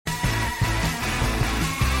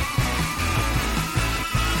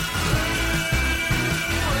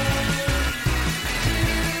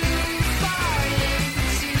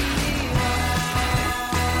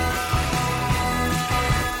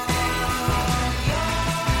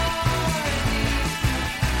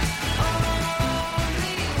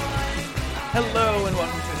Hello and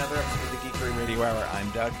welcome to another episode of the Geekery Radio Hour. I'm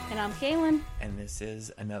Doug. And I'm Kaylin. And this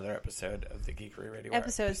is another episode of the Geekery Radio Hour.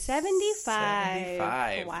 Episode 75.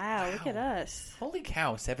 75. Wow, look at us. Holy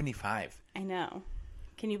cow, 75. I know.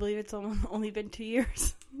 Can you believe it's only been 2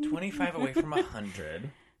 years? 25 away from 100.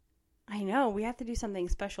 I know. We have to do something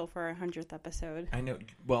special for our 100th episode. I know.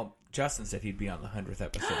 Well, Justin said he'd be on the 100th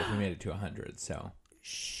episode if we made it to 100, so.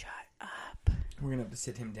 Shut up. We're going to have to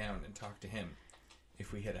sit him down and talk to him.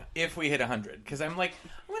 If we hit 100, because I'm going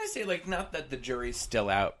to say, not that the jury's still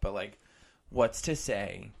out, but, what's to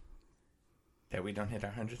say that we don't hit our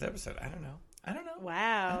 100th episode? I don't know.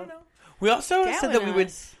 Wow. I don't know. We also said that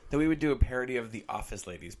us. we would do a parody of the Office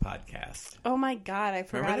Ladies podcast. Oh, my God, I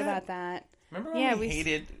forgot about that. Remember when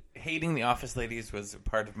we hating the Office Ladies was a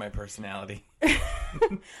part of my personality? Well,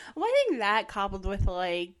 I think that coupled with,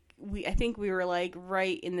 I think we were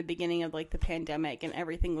right in the beginning of the pandemic and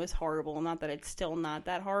everything was horrible. Not that it's still not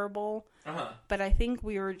that horrible, but I think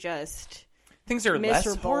we were just things are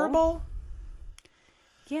miserable. Less horrible.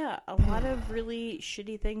 Yeah, a lot of really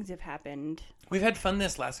shitty things have happened. We've had fun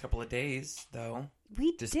this last couple of days, though.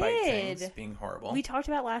 Despite things being horrible. We talked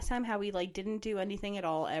about last time how we didn't do anything at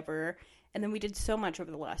all ever, and then we did so much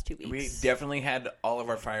over the last 2 weeks. We definitely had all of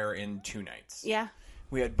our fire in 2 nights. Yeah.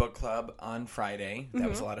 We had book club on Friday. That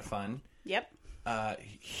was a lot of fun. Yep.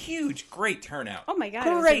 Great turnout. Oh my God,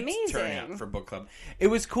 it was amazing. Great turnout for book club. It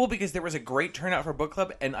was cool because there was a great turnout for book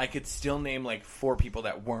club, and I could still name 4 people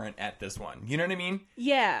that weren't at this one. You know what I mean?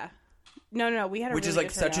 Yeah. No, we had a Which really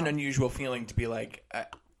is good such an turnout. unusual feeling to be that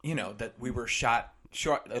we were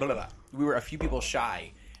we were a few people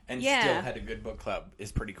shy and still had a good book club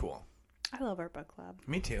is pretty cool. I love our book club.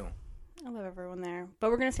 Me too. I love everyone there.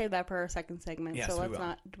 But we're going to save that for our second segment, Yes, so we let's will.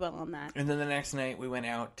 not dwell on that. And then the next night we went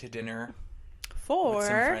out to dinner For with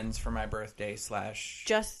some friends for my birthday /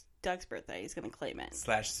 just Doug's birthday. He's going to claim it. /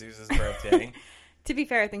 Suze's birthday. To be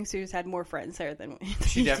fair, I think Suze had more friends there than we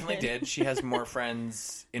She definitely did. She has more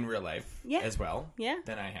friends in real life as well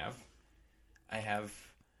than I have. I have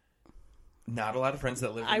not a lot of friends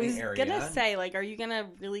that live in the area. I was going to say, are you going to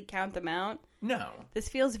really count them out? No. This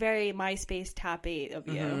feels very MySpace top 8 of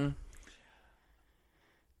you. Mm-hmm.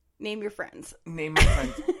 Name your friends.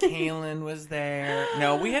 Kaylin was there.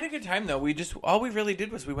 No, we had a good time, though. All we really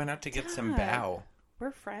did was we went out to get some bao.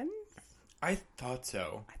 We're friends? I thought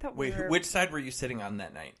so. Wait, which side were you sitting on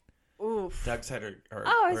that night? Oof. Doug's side or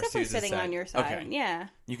I was or definitely Suze's sitting side? on your side. Okay. Yeah.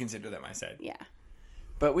 You consider that my side. Yeah.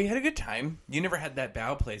 But we had a good time. You never had that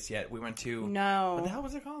bao place yet. We went to... No. What the hell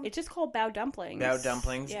was it called? It's just called Bao Dumplings. Bao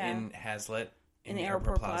Dumplings in Hazlitt. In the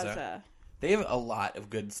Airport Plaza. They have a lot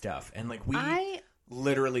of good stuff. And we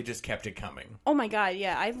literally just kept it coming. Oh my God,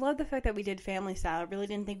 yeah. I love the fact that we did family style. I really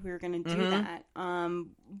didn't think we were going to do that.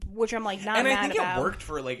 Which I'm not mad about. And I think it worked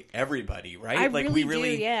for everybody, right? I really do,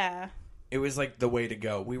 yeah. It was the way to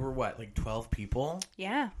go. We were 12 people?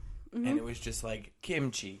 Yeah. Mm-hmm. And it was just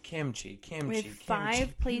kimchi. We had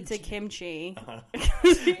 5 plates of kimchi. 5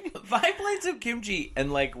 plates of kimchi. And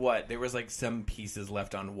what? There was some pieces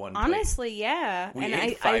left on one plate. Honestly, yeah. We and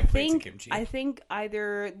ate 5 plates of kimchi. I think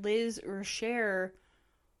either Liz or Cher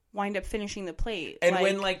wind up finishing the plate. And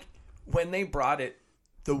when they brought it,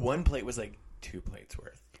 the one plate was 2 plates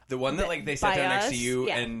worth. The one that they sat down next to you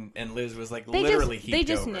and Liz was literally heaped over. They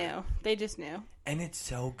just knew. They just knew. And it's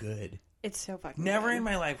so good. It's so fucking Never good. in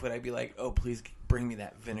my life would I be oh, please bring me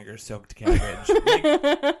that vinegar-soaked cabbage.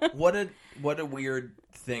 What a weird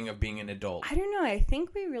thing of being an adult. I don't know. I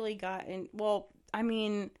think we really got in... Well, I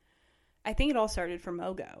think it all started from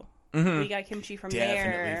Mogo. Mm-hmm. We got kimchi from there.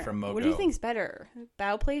 Definitely from Mogo. What do you think's better?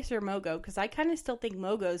 Bao Place or Mogo? Because I kind of still think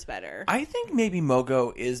Mogo's better. I think maybe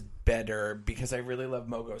Mogo is better because I really love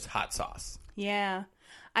Mogo's hot sauce. Yeah.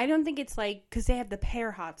 I don't think it's because they have the pear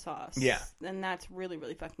hot sauce. Yeah. And that's really,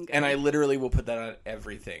 really fucking good. And I literally will put that on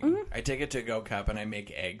everything. Mm-hmm. I take a to-go cup and I make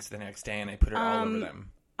eggs the next day and I put it all over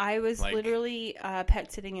them. I was literally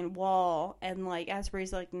pet sitting in Wall and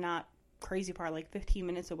Asbury's not crazy far, 15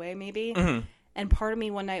 minutes away maybe. Mm-hmm. And part of me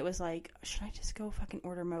one night was should I just go fucking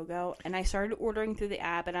order Mogo? And I started ordering through the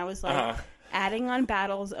app and I was adding on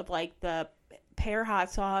battles of the pear hot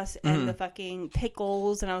sauce and the fucking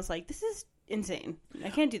pickles. And I was this is insane. I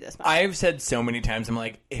can't do this much. I've said so many times, I'm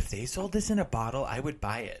if they sold this in a bottle, I would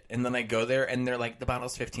buy it. And then I go there and they're the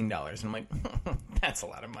bottle's $15. And I'm that's a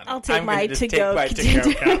lot of money. I'll take my to-go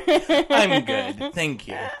cup. I'm good. Thank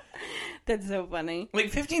you. That's so funny.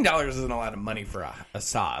 $15 isn't a lot of money for a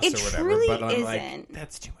sauce it or whatever. Truly but I'm isn't.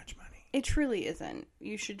 That's too much money. It truly isn't.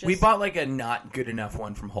 You should just... We bought a not good enough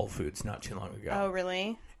one from Whole Foods not too long ago. Oh,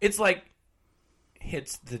 really? It's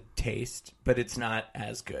hits the taste, but it's not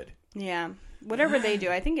as good. Yeah. Whatever they do,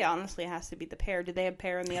 I think it honestly has to be the pear. Did they have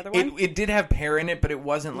pear in the other one? It did have pear in it, but it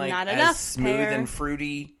wasn't like Not as enough smooth pear. and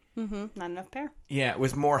fruity. Mm-hmm. Not enough pear. Yeah, it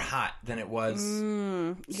was more hot than it was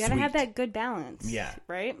You gotta have that good balance. Yeah.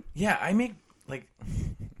 Right? Yeah, I make, like,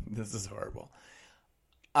 this is horrible.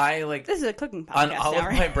 I, like, This is a cooking podcast on all now, of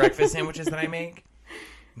right? my breakfast sandwiches that I make,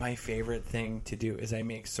 my favorite thing to do is I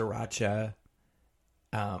make sriracha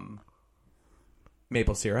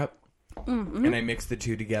maple syrup. Mm-hmm. And I mix the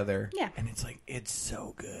two together. Yeah. And it's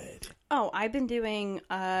so good. Oh, I've been doing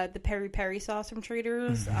the peri peri sauce from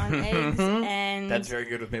Traders on eggs, and That's very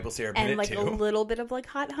good with maple syrup in and it, like too. a little bit of like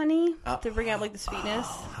hot honey to bring out like the sweetness.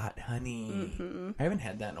 Hot honey. I haven't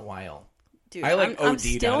had that in a while. Dude, I like I'm OD'd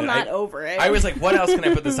still on it. not over it. I was like, what else can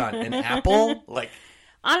I put this on? An apple? Like,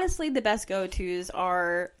 honestly, the best go-tos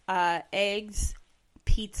are eggs,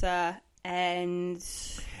 pizza, and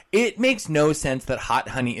it makes no sense that hot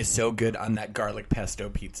honey is so good on that garlic pesto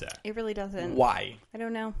pizza. it really doesn't. Why? I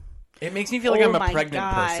don't know. It makes me feel like I'm a my pregnant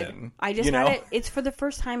God. person. I just you know? had it. It's for the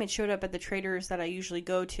first time it showed up at the Traders that I usually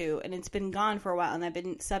go to, and it's been gone for a while. And I've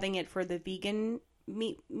been subbing it for the vegan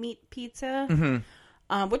meat pizza,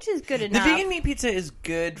 which is good The enough. vegan meat pizza is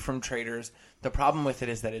good from Traders. The problem with it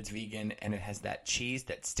is that it's vegan and it has that cheese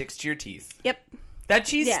that sticks to your teeth. Yep. That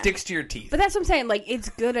cheese Yeah. sticks to your teeth. But that's what I'm saying. Like, it's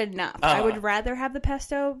good enough. I would rather have the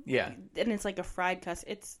pesto. Yeah. And it's like a fried cuss.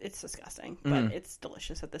 It's disgusting, but it's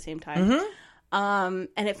delicious at the same time. And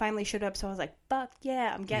it finally showed up, so I was like, fuck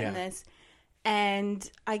yeah, I'm getting this. And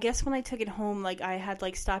I guess when I took it home, like, I had,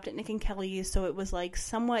 like, stopped at Nick and Kelly's, so it was, like,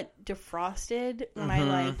 somewhat defrosted when I,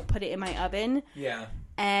 like, put it in my oven. Yeah.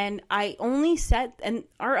 And I only set, and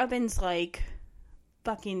our oven's, like,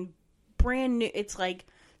 fucking brand new. It's, like,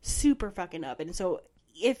 super fucking oven. So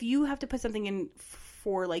if you have to put something in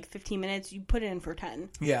for, like, 15 minutes, you put it in for 10.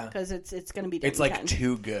 Yeah. Because it's going to be done It's, in like, 10.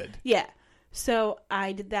 too good. Yeah. So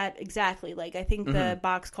I did that exactly. Like, I think the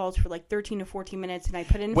box calls for like 13 to 14 minutes, and I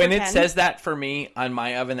put in When for it 10. says that for me on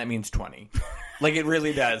my oven, that means 20. Like, it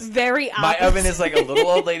really does. Very opposite. My oven is like a little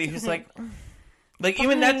old lady who's like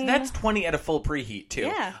even that's 20 at a full preheat too.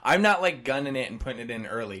 Yeah. I'm not like gunning it and putting it in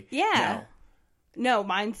early. Yeah. No,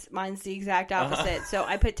 mine's the exact opposite. So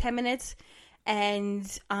I put 10 minutes, and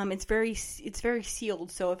it's very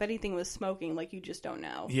sealed. So if anything was smoking, like, you just don't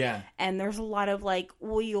know. Yeah. And there's a lot of like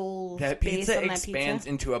oil. That based pizza on that expands pizza.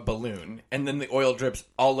 into a balloon, and then the oil drips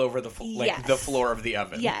all over the the floor of the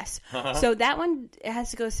oven. Yes. So that one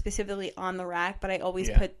has to go specifically on the rack, but I always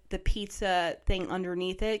Yeah. put the pizza thing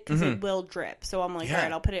underneath it because it will drip. So I'm like, all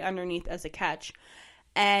right, I'll put it underneath as a catch.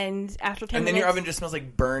 And after 10 And then minutes... your oven just smells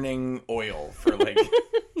like burning oil for like...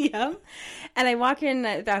 Yeah. And I walk in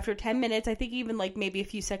after 10 minutes, I think even like maybe a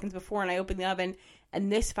few seconds before, and I open the oven,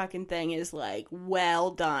 and this fucking thing is like,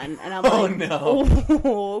 well done. And I'm Oh, like, no.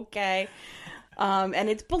 oh, okay. And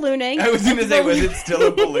it's ballooning. I was going to say, was it still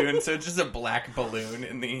a balloon? So it's just a black balloon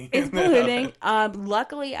in the... It's in the ballooning. oven.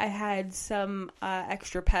 Luckily, I had some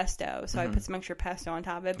extra pesto, so I put some extra pesto on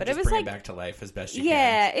top of it. But Just it was bring like, it back to life as best you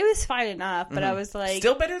yeah, it was fine enough. But I was like,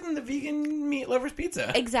 Still better than the vegan meat lover's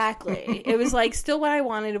pizza. exactly. It was like still what I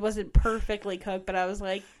wanted. It wasn't perfectly cooked, but I was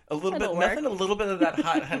like, A little bit, it'll work. nothing a little bit of that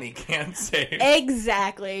hot honey can't save.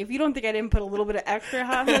 Exactly. If you don't think I didn't put a little bit of extra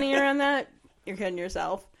hot honey around that, you're kidding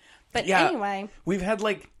yourself. But Yeah. anyway, We've had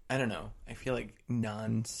like, I don't know, I feel like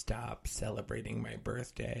nonstop celebrating my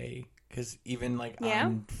birthday. Because even like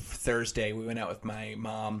on Thursday, we went out with my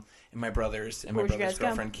mom and my brothers and my Where'd you brother's guys go?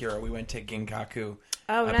 girlfriend Kira. We went to Ginkaku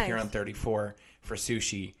Oh, up nice. here on 34 for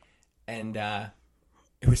sushi. And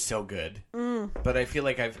it was so good. But I feel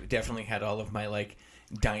like I've definitely had all of my like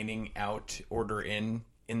dining out, order in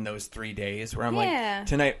those 3 days where I'm Yeah. like,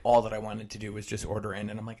 tonight all that I wanted to do was just order in.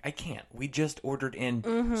 And I'm like, I can't. We just ordered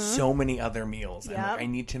in so many other meals. I'm Yep. like, I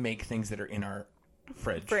need to make things that are in our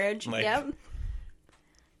fridge. Like, yep.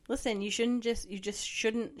 Listen, you just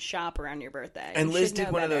shouldn't shop around your birthday. And You Liz should did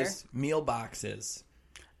know one better. of those meal boxes.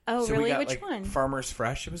 Oh, So really? we got Which like one? Farmers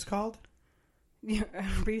Fresh, it was called.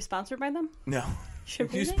 Were you sponsored by them? No.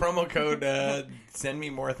 Should we Use be? promo code send me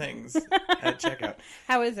more things at checkout.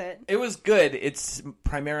 How is it? It was good. It's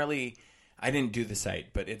primarily, I didn't do the site,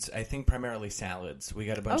 but it's, I think, primarily salads. We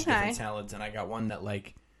got a bunch of different salads, and I got one that,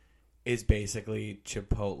 like, is basically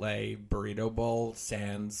Chipotle burrito bowl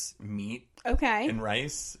sans meat Okay. and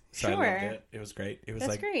rice. So I Sure. loved it. It was great. It was That's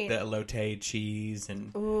like great. the elote cheese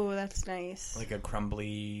and Ooh, that's nice. like a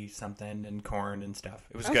crumbly something and corn and stuff.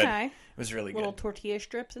 It was Okay. good. It was really Little good. tortilla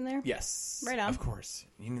strips in there. Yes. Right on. Of course.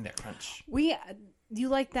 You need that crunch. You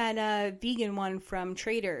like that vegan one from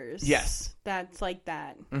Traders? Yes. That's like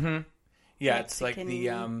that. Mm-hmm. Yeah, it's like the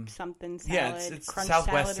Mexican something salad. yeah, it's crunch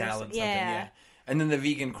Southwest salad. salad something. Yeah. And then the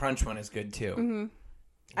vegan crunch one is good too. Mm-hmm.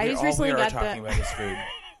 I just all recently we are got talking about is food.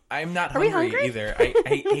 I'm not we hungry, hungry? either. I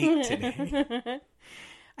ate today.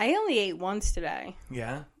 I only ate once today.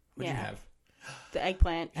 Yeah? What'd you have? The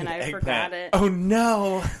eggplant, and I forgot it. Oh,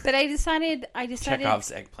 no. But I decided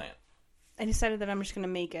Chekhov's eggplant. I decided that I'm just going to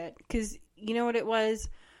make it. Because you know what it was?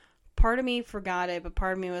 Part of me forgot it, but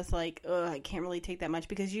part of me was like, ugh, I can't really take that much.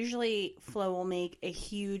 Because usually Flo will make a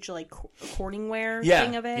huge, like, cordingware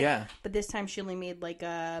thing of it. Yeah. But this time she only made, like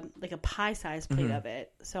a pie-sized plate of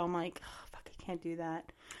it. So I'm like, oh, fuck, I can't do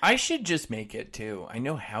that. I should just make it, too. I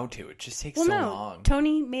know how to. It just takes long.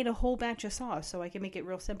 Tony made a whole batch of sauce, so I can make it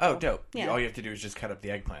real simple. Oh, dope. Yeah. All you have to do is just cut up the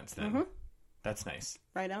eggplants then. Mm-hmm. That's nice.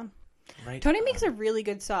 Right on. Right. Tony makes a really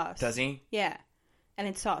good sauce. Does he? Yeah. And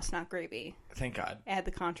it's sauce, not gravy. Thank God. Add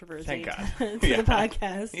the controversy Thank God. to the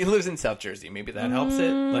podcast. He lives in South Jersey. Maybe that helps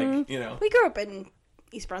it. Like, you know. We grew up in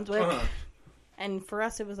East Brunswick. And for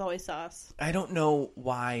us, it was always sauce. I don't know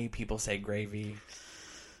why people say gravy.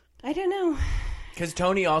 I don't know. Because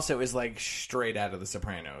Tony also is, like, straight out of The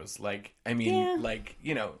Sopranos. Like, I mean, like,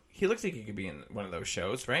 you know, he looks like he could be in one of those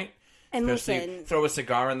shows, right? And especially listen, throw a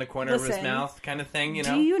cigar in the corner of his mouth kind of thing, you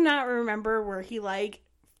know? Do you not remember where he, like,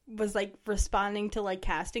 was, like, responding to, like,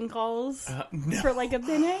 casting calls for, like, a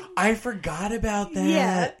minute? I forgot about that.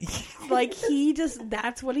 Yeah. Like,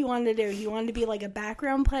 that's what he wanted to do. He wanted to be, like, a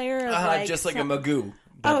background player. Of, like, just like a Magoo.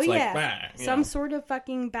 That's like, some sort of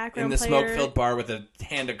fucking background in the player. smoke-filled bar with a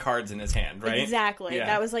hand of cards in his hand, right? Exactly. Yeah.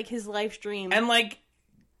 That was like his life's dream. And like,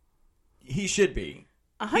 he should be.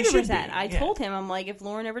 100%. I told him, I'm like, if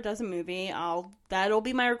Lauren ever does a movie, that'll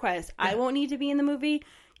be my request. Yeah. I won't need to be in the movie.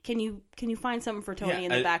 Can you find something for Tony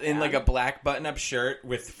in the background? In like a black button-up shirt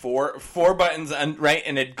with four buttons, right,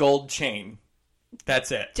 and a gold chain.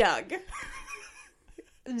 That's it. Doug.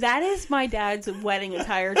 That is my dad's wedding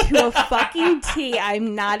attire to a fucking T.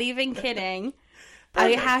 I'm not even kidding.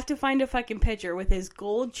 Perfect. I have to find a fucking picture with his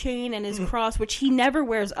gold chain and his cross, which he never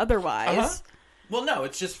wears otherwise. Well, no,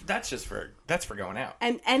 that's for going out.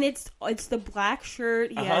 And it's the black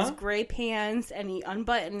shirt. He has gray pants, and he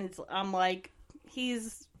unbuttons. I'm like,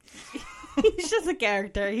 he's just a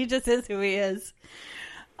character. He just is who he is.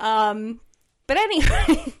 But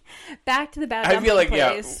anyway, back to the bad dumpling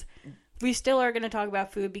place. We still are going to talk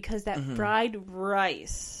about food because that fried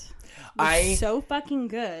rice was so fucking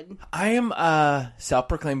good. I am a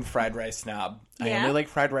self-proclaimed fried rice snob. Yeah? I only like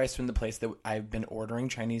fried rice from the place that I've been ordering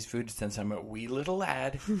Chinese food since I'm a wee little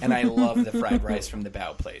lad, and I love the fried rice from the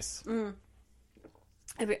Bao place.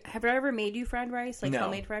 Have I ever made you fried rice? Like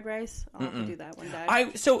homemade fried rice? I'll have to do that one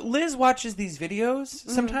day. So Liz watches these videos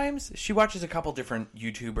sometimes. She watches a couple different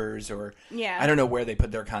YouTubers or I don't know where they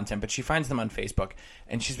put their content, but she finds them on Facebook.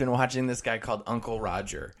 And she's been watching this guy called Uncle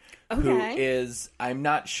Roger, who is, I'm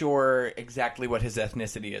not sure exactly what his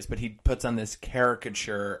ethnicity is, but he puts on this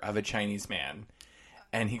caricature of a Chinese man.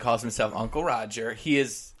 And he calls himself Uncle Roger. He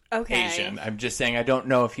is Asian. I'm just saying I don't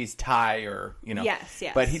know if he's Thai or, you know. Yes.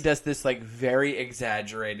 But he does this, like, very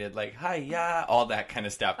exaggerated, like, hi-ya, all that kind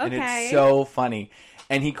of stuff. And it's so funny.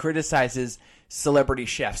 And he criticizes celebrity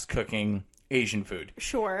chefs cooking Asian food.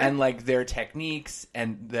 Sure. And, like, their techniques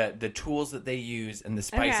and the tools that they use and the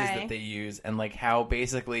spices that they use and, like, how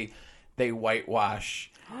basically they whitewash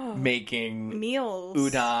making meals,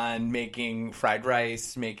 udon, making fried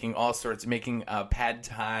rice, making all sorts, making pad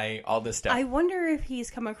thai, all this stuff. I wonder if he's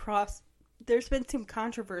come across. There's been some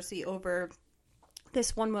controversy over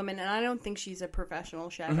this one woman, and I don't think she's a professional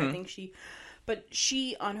chef. I think but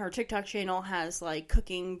she on her TikTok channel has like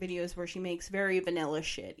cooking videos where she makes very vanilla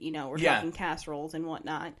shit. You know, we're talking casseroles and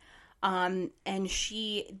whatnot. And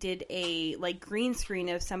she did a like green screen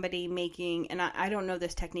of somebody making, and I don't know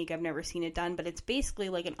this technique, I've never seen it done, but it's basically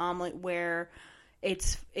like an omelet where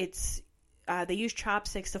it's they use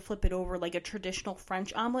chopsticks to flip it over like a traditional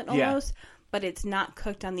French omelet almost, but it's not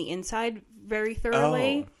cooked on the inside very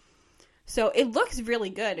thoroughly. So it looks really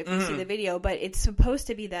good if you see the video, but it's supposed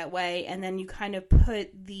to be that way, and then you kind of put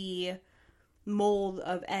the mold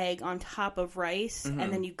of egg on top of rice,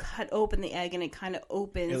 and then you cut open the egg and it kind of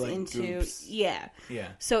opens into goops. Yeah.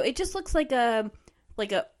 So it just looks like a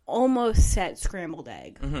almost set scrambled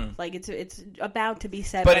egg. Like it's about to be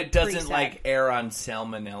set, but it doesn't pre-set. like air on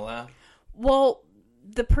salmonella. Well,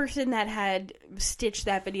 the person that had stitched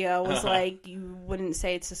that video was like, you wouldn't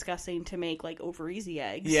say it's disgusting to make like over easy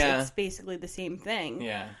eggs. It's basically the same thing.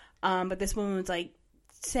 But this woman was like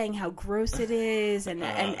saying how gross it is,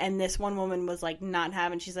 and this one woman was like not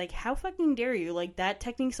having. She's like, how fucking dare you? Like that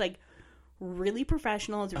technique's like really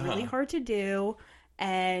professional. It's really hard to do.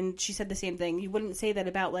 And she said the same thing. You wouldn't say that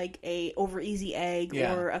about like a over easy egg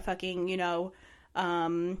or a fucking, you know,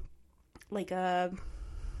 like a,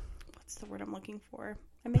 what's the word I'm looking for?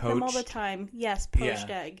 I make them all the Poached? time. Yes, poached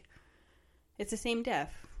Yeah. egg. It's the same diff.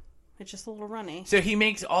 It's just a little runny. So he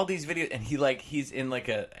makes all these videos, and he's in like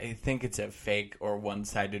I think it's a fake or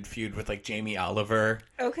one-sided feud with like Jamie Oliver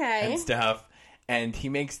Okay. and stuff. And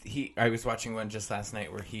I was watching one just last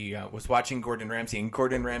night where he was watching Gordon Ramsay, and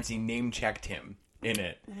Gordon Ramsay name-checked him in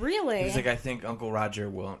it. Really? He was like, I think Uncle Roger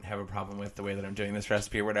won't have a problem with the way that I'm doing this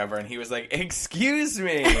recipe or whatever. And he was like, excuse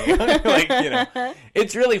me. Like,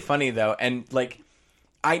 it's really funny though. And like,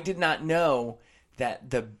 I did not know that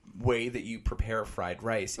the way that you prepare fried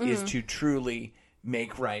rice is to truly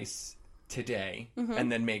make rice today and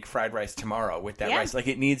then make fried rice tomorrow with that rice. Like,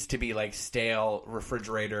 it needs to be like stale,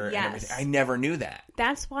 refrigerator and everything. I never knew that.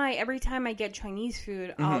 That's why every time I get Chinese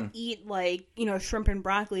food, I'll eat like, shrimp and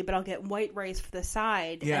broccoli, but I'll get white rice for the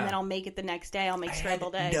side and then I'll make it the next day. I'll make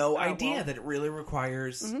scrambled eggs. No idea that it really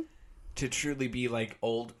requires to truly be like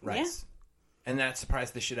old rice. And that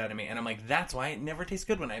surprised the shit out of me. And I'm like, that's why it never tastes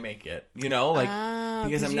good when I make it.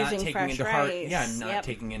 Because I'm not taking into heart. Yeah, I'm not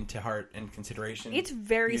taking into heart and consideration. It's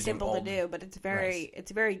very simple to do, but it's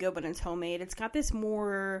very good when it's homemade. It's got this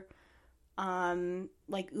more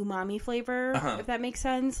like umami flavor, if that makes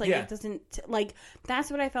sense. Like it doesn't like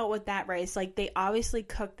that's what I felt with that rice. Like they obviously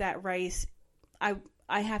cooked that rice. I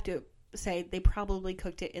have to say they probably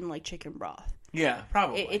cooked it in like chicken broth. Yeah,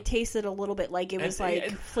 probably. It tasted a little bit like it was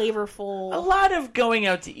flavorful. A lot of going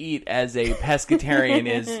out to eat as a pescatarian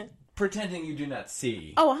is pretending you do not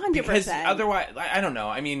see. Oh, 100%. Because otherwise, I don't know.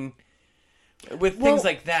 I mean, with things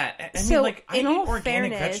like that, I eat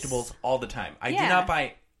organic vegetables all the time. I do not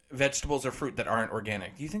buy vegetables or fruit that aren't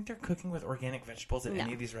organic. Do you think they're cooking with organic vegetables at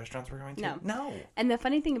any of these restaurants we're going to? No. And the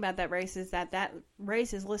funny thing about that rice is that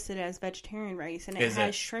rice is listed as vegetarian rice, and it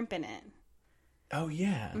has shrimp in it. Oh,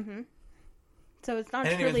 yeah. Mm-hmm. So it's not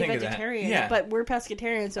truly vegetarian, but we're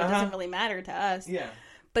pescatarians, so it doesn't really matter to us. Yeah.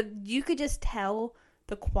 But you could just tell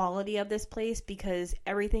the quality of this place because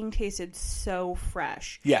everything tasted so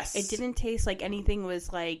fresh. Yes. It didn't taste like anything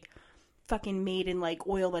was like fucking made in like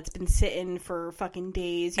oil that's been sitting for fucking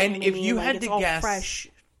days. You know what I mean? You like, had it's to all guess, fresh.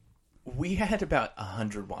 We had about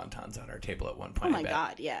 100 wontons on our table at one point. Oh my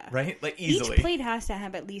God, yeah. Right? Like easily. Each plate has to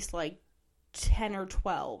have at least like 10 or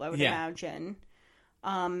 12, I would imagine.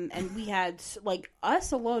 And we had, like,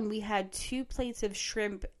 us alone, we had 2 plates of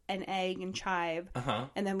shrimp and egg and chive.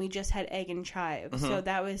 And then we just had egg and chive. So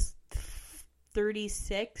that was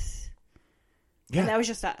 36. Yeah. And that was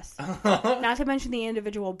just us. Not to mention the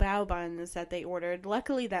individual bao buns that they ordered.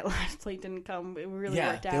 Luckily, that last plate didn't come. It really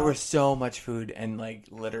worked out. There was so much food, and, like,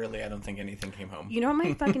 literally, I don't think anything came home. You know what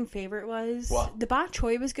my fucking favorite was? What? The bok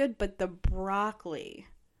choy was good, but the broccoli...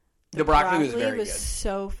 The broccoli was very good.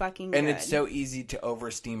 So fucking good. And it's so easy to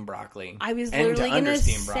over-steam broccoli. I was literally going to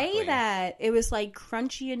say that. It was like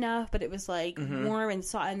crunchy enough, but it was like warm and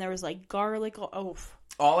soft, and there was like garlic. Oh.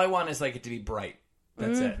 All I want is like it to be bright.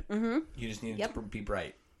 That's it. You just need it to be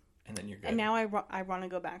bright, and then you're good. And now I want to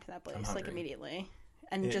go back to that place like immediately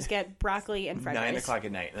and just get broccoli and fried rice. 9 o'clock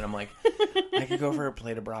at night, and I'm like, I could go for a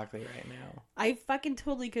plate of broccoli right now. I fucking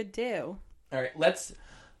totally could do. All right, let's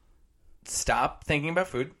stop thinking about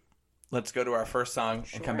food. Let's go to our first song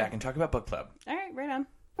and come back and talk about book club. All right, right on.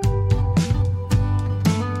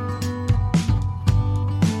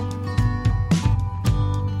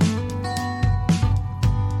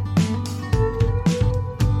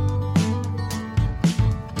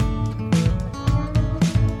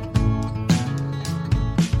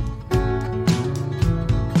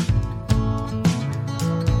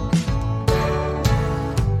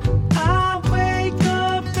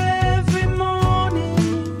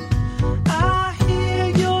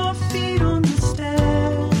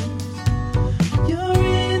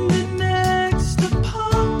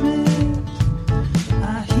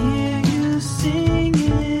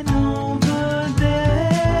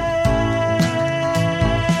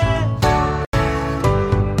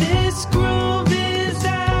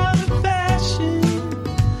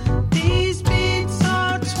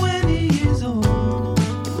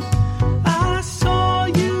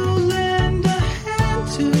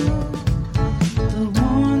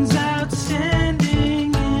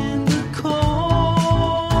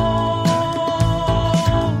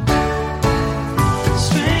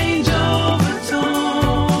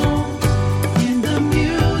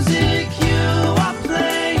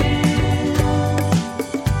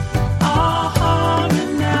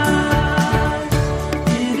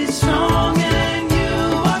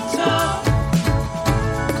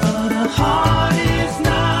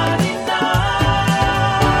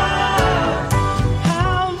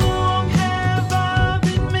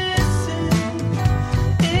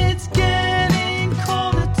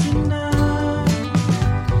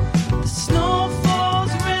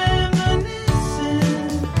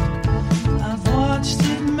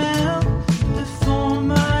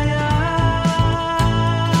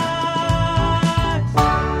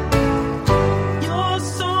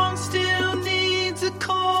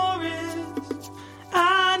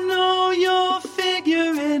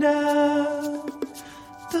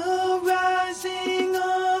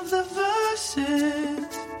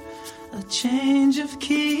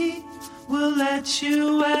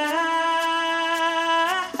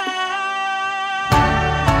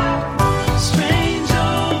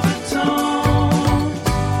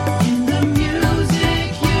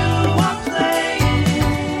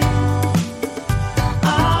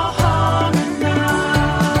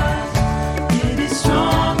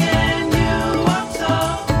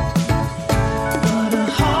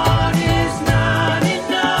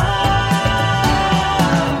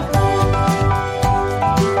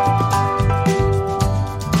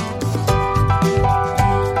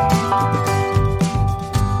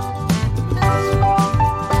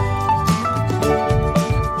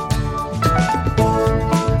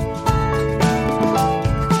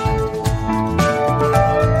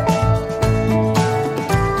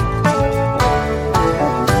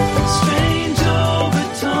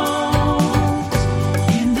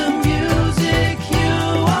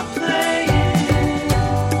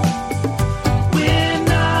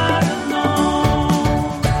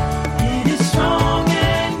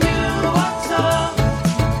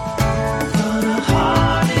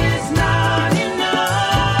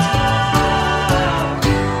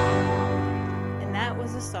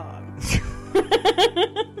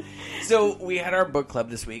 had our book club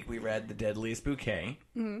this week. We read The Deadliest Bouquet.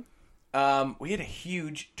 Mm-hmm. We had a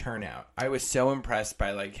huge turnout. I was so impressed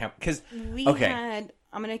by because had.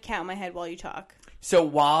 I'm gonna count in my head while you talk. So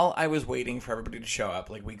while I was waiting for everybody to show up,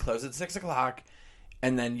 we close at 6:00,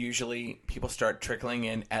 and then usually people start trickling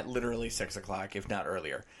in at literally 6:00, if not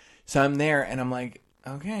earlier. So I'm there, and I'm like,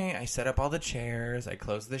 okay, I set up all the chairs, I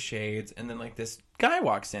close the shades, and then this guy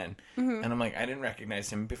walks in, and I'm like, I didn't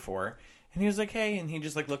recognize him before, and he was like, hey, and he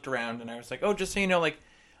just looked around, and I was like, oh, just so you know,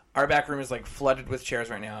 our back room is flooded with chairs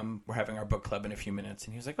right now. We're having our book club in a few minutes,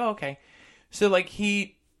 and he was like, oh, okay. So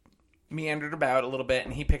he meandered about a little bit,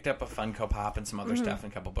 and he picked up a Funko Pop and some other stuff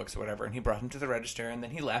and a couple books or whatever, and he brought him to the register, and then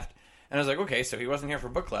he left, and I was like, okay, so he wasn't here for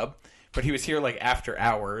book club, but he was here after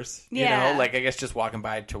hours, you know, I guess just walking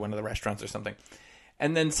by to one of the restaurants or something.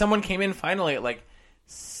 And then someone came in finally at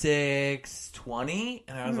 6:20,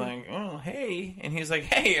 and I was like, "Oh, hey!" And he was like,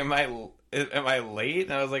 "Hey, am I late?"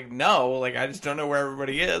 And I was like, "No, I just don't know where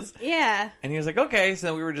everybody is." Yeah. And he was like, "Okay." So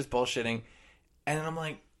then we were just bullshitting, and then I'm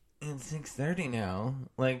like, "It's 6:30 now.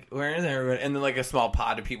 Where is everybody?" And then a small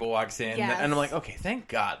pod of people walks in, and I'm like, "Okay, thank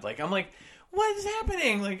God." I'm like, "What is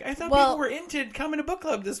happening?" I thought people were into coming to book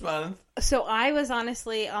club this month. So I was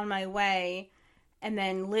honestly on my way. And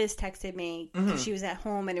then Liz texted me because she was at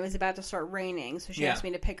home and it was about to start raining. So she asked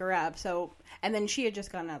me to pick her up. And then she had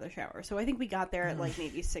just gotten out of the shower. So I think we got there at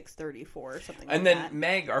maybe 6:34 or something and like then that.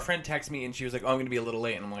 Meg, our friend, texted me and she was like, oh, I'm going to be a little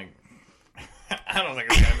late. And I'm like, I don't think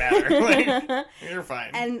it's going to matter. You're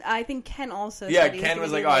fine. And I think Ken also said Ken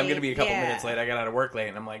was like, late. oh, I'm going to be a couple minutes late. I got out of work late.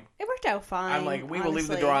 And I'm like, it worked out fine. I'm like, we will leave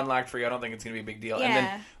the door unlocked for you. I don't think it's going to be a big deal. Yeah. And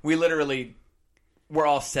then we literally... We're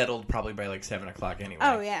all settled probably by 7:00 anyway.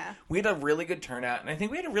 Oh, yeah. We had a really good turnout, and I think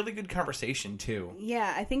we had a really good conversation, too.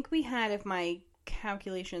 Yeah, I think we had, if my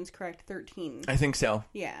calculation's correct, 13. I think so.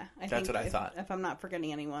 Yeah. That's what I thought. If I'm not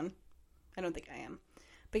forgetting anyone. I don't think I am.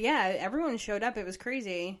 But yeah, everyone showed up. It was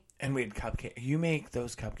crazy. And we had cupcakes. You make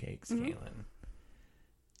those cupcakes, Caitlin.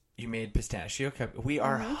 You made pistachio cupcakes. We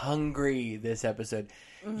are hungry this episode.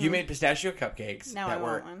 You made pistachio cupcakes that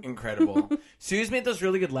were incredible. Sue's made those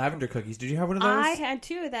really good lavender cookies. Did you have one of those? I had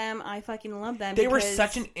 2 of them. I fucking love them. They were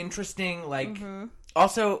such an interesting,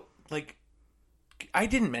 also, I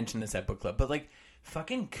didn't mention this at book club, but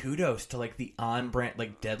fucking kudos to the on-brand,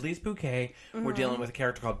 Deadliest Bouquet. We're dealing with a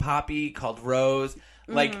character called Poppy, called Rose.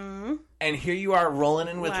 And here you are rolling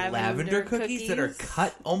in with lavender cookies that are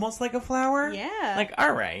cut almost like a flower. Yeah.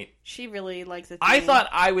 All right. She really likes it. I thought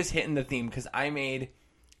I was hitting the theme because I made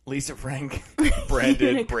Lisa Frank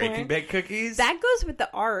branded Break and Bake cookies. That goes with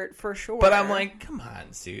the art for sure. But I'm like, come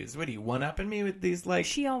on, Suze. What are you, one-upping me with these,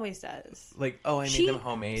 She always does. I made them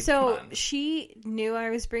homemade. So she knew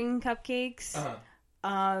I was bringing cupcakes.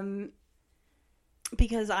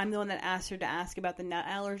 Because I'm the one that asked her to ask about the nut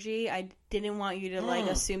allergy. I didn't want you to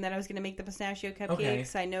assume that I was going to make the pistachio cupcakes. Okay.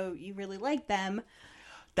 I know you really like them.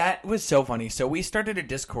 That was so funny. So we started a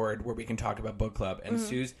Discord where we can talk about book club, and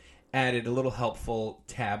Suze added a little helpful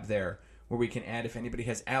tab there where we can add if anybody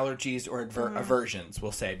has allergies or aversions,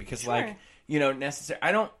 we'll say, because I'm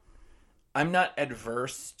not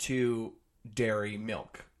adverse to dairy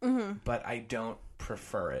milk, but I don't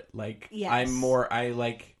prefer it.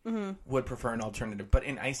 Would prefer an alternative, but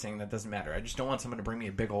in icing that doesn't matter. I just don't want someone to bring me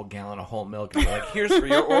a big old gallon of whole milk and be like, here's for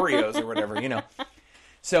your Oreos or whatever,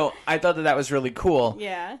 So I thought that was really cool.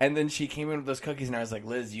 Yeah. And then she came in with those cookies, and I was like,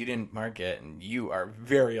 Liz, you didn't mark it, and you are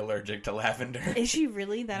very allergic to lavender. Is she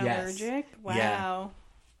really that allergic? Wow.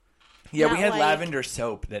 Yeah, we had lavender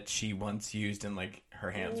soap that she once used, and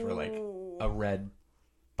her hands were a red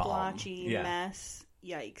balm. Blotchy mess.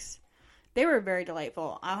 Yikes. They were very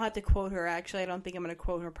delightful. I'll have to quote her. Actually, I don't think I'm going to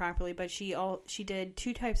quote her properly, but she did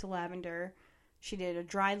 2 types of lavender. She did a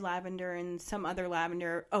dried lavender and some other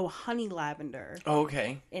lavender. Oh, honey lavender. Oh,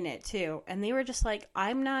 okay. In it, too. And they were just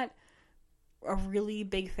I'm not a really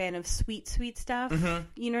big fan of sweet stuff. Mm-hmm.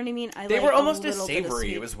 You know what I mean? They were almost as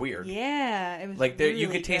savory. It was weird. Yeah. It was really you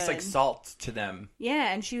could taste salt to them.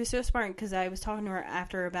 Yeah, and she was so smart because I was talking to her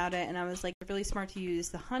after about it, and I was really smart to use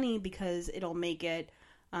the honey because it'll make it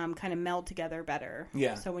kind of meld together better.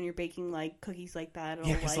 Yeah. So when you're baking cookies like that,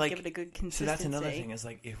 it'll give it a good consistency. So that's another thing is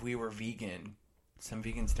if we were vegan, some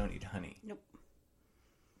vegans don't eat honey. Nope.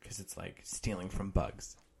 Because it's stealing from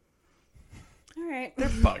bugs. All right. They're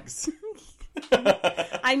bugs.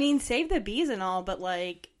 I mean, save the bees and all, but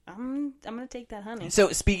I'm gonna take that honey.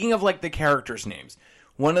 So speaking of the characters' names,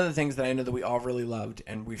 one of the things that I know that we all really loved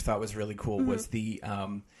and we thought was really cool was the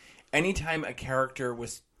anytime a character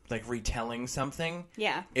was like retelling something.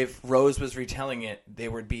 Yeah. If Rose was retelling it,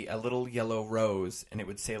 there would be a little yellow rose, and it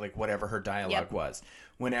would say like whatever her dialogue was.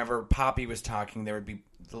 Whenever Poppy was talking, there would be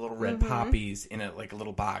the little red poppies in a like a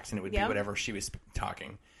little box, and it would be whatever she was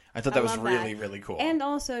talking. I thought that was really, really cool. And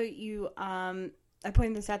also, I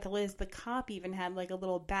pointed this out to Liz. The cop even had like a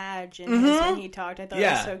little badge in his when he talked. I thought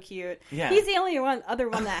it was so cute. Yeah. He's the only other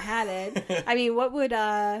one that had it. I mean, what would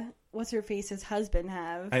what's her face's husband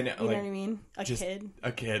have? I know. You know what I mean?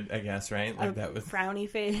 A kid, I guess, right? Like that was frowny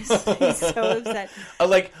face. He's so upset.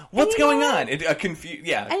 Like, what's going on? A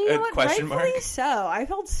question mark. Rightfully so. I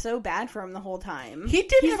felt so bad for him the whole time. He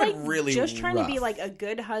did He's have it really just trying rough. to be like a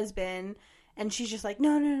good husband, and she's just like,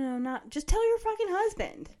 no, not just tell your fucking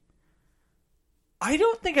husband. I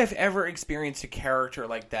don't think I've ever experienced a character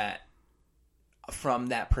like that from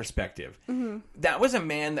that perspective. Mm-hmm. That was a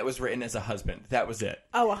man that was written as a husband. That was it.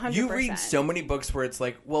 Oh, 100%. You read so many books where it's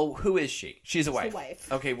like, well, who is she? She's a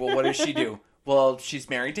wife. Okay, well, what does she do? Well, she's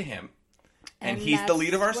married to him, and he's the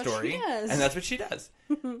lead of our story, and that's what she does.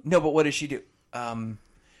 No, but what does she do?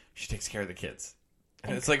 She takes care of the kids.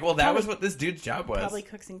 And it's like, well, that was what this dude's job was. Probably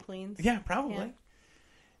cooks and cleans. Yeah, probably.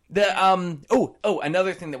 Yeah.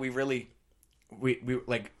 Another thing that we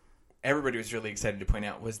like everybody was really excited to point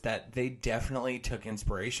out was that they definitely took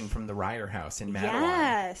inspiration from the Ryer house in Madeline.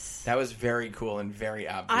 Yes. That was very cool and very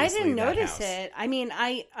obvious. I didn't notice it. I mean,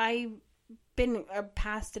 I've been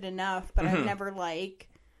past it enough, but I've never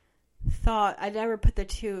I never put the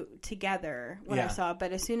two together when I saw it.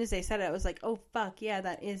 But as soon as they said it, I was like, oh, fuck, yeah,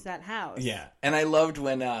 that is that house. Yeah. And I loved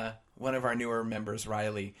when one of our newer members,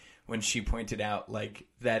 Riley, when she pointed out like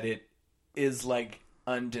that it is like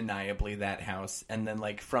undeniably that house, and then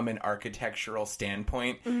like from an architectural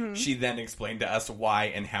standpoint she then explained to us why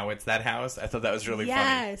and how it's that house. I thought that was really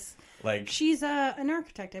funny. Like, she's an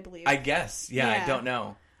architect, I believe. I guess. I don't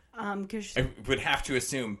know, because I would have to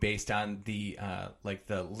assume based on the like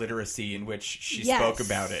the literacy in which she spoke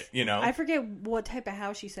about it, you know. I forget what type of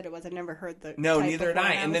house she said it was. I've never heard the neither had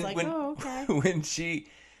I. And then like, when she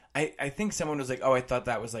I think someone was like, oh, I thought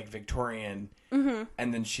that was like Victorian. Mm-hmm.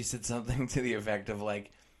 And then she said something to the effect of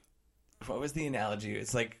like, what was the analogy?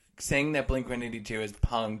 It's like saying that Blink-182 is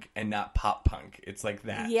punk and not pop punk. It's like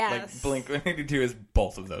that. Yes. Like Blink-182 is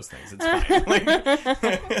both of those things. It's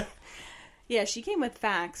fine. Yeah, she came with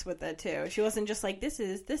facts with it too. She wasn't just like, this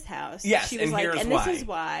is this house. Yes, she was and like, here's and why. this is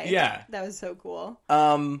why. Yeah. That was so cool.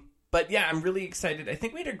 But yeah, I'm really excited. I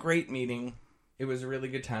think we had a great meeting. It was a really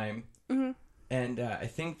good time. Mm-hmm. And I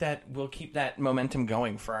think that we'll keep that momentum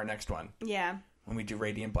going for our next one. Yeah. When we do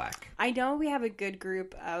Radiant Black. I know we have a good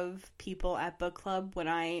group of people at book club when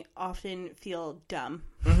I often feel dumb.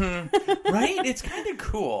 Mm-hmm. Right? It's kind of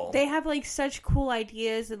cool. They have like such cool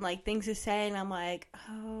ideas and like things to say, and I'm like,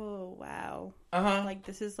 oh, wow. Uh-huh. Like,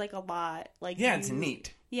 this is like a lot. Like, yeah, it's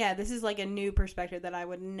neat. Yeah, this is like a new perspective that I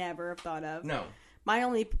would never have thought of. No. My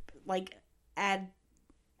only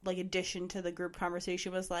addition to the group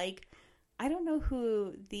conversation was like, I don't know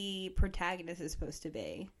who the protagonist is supposed to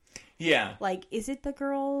be. Yeah. Like, is it the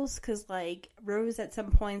girls? Because, like, Rose at some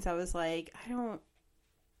points, I was like, I don't,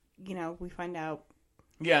 we find out.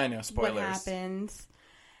 Yeah, I know. Spoilers. What happens.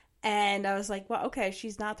 And I was like, well, okay,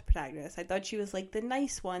 she's not the protagonist. I thought she was, like, the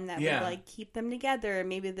nice one that would, like, keep them together.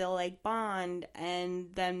 Maybe they'll, like, bond. And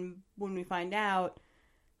then when we find out,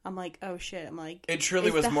 I'm like, oh, shit. I'm like, it truly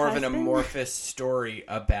was more of an amorphous story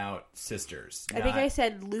about sisters. I think I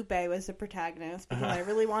said Lupe was the protagonist because I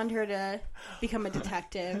really wanted her to become a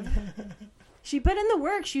detective. She put in the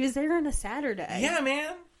work. She was there on a Saturday. Yeah,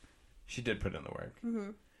 man. She did put in the work. Mm-hmm.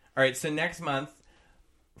 All right, so next month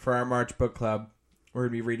for our March book club, we're going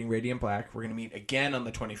to be reading Radiant Black. We're going to meet again on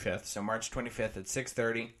the 25th, so March 25th at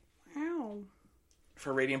 6:30. Wow.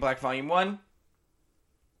 For Radiant Black Volume 1.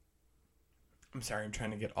 I'm sorry, I'm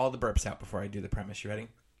trying to get all the burps out before I do the premise. You ready?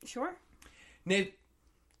 Sure. Nate.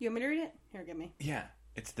 You want me to read it? Here, give me. Yeah,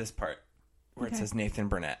 it's this part where it says Nathan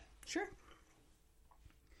Burnett. Sure.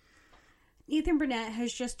 Nathan Burnett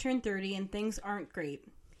has just turned 30 and things aren't great.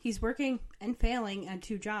 He's working and failing at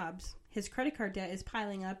 2 jobs. His credit card debt is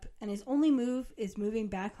piling up, and his only move is moving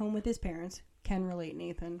back home with his parents. Can relate,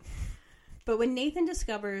 Nathan. But when Nathan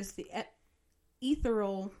discovers the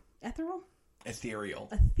ethereal,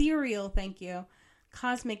 thank you,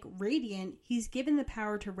 cosmic radiant, he's given the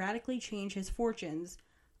power to radically change his fortunes,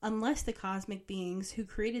 unless the cosmic beings who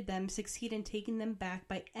created them succeed in taking them back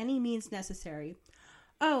by any means necessary.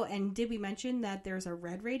 Oh, and did we mention that there's a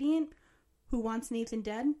red radiant who wants Nathan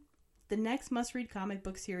dead? The next must-read comic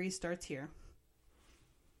book series starts here.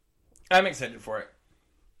 I'm excited for it.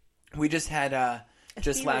 We just had,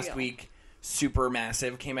 just last week,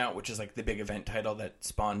 Supermassive came out, which is like the big event title that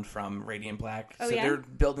spawned from Radiant Black. Oh, so yeah? they're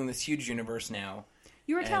building this huge universe now.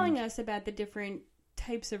 You were telling us about the different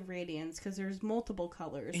types of radiance because there's multiple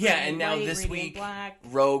colors. Yeah, Radiant and now White, this Radiant week, Black.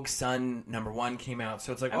 Rogue Sun #1 came out.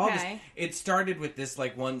 So it's like all this. Okay. It started with this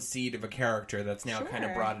like one seed of a character that's now kind of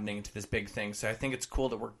Sure. broadening into this big thing. So I think it's cool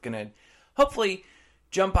that we're gonna hopefully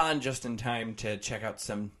jump on just in time to check out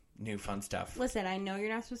some new fun stuff. Listen, I know you're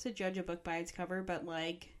not supposed to judge a book by its cover, but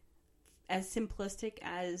like, as simplistic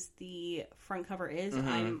as the front cover is,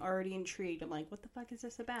 I'm already intrigued. I'm like, what the fuck is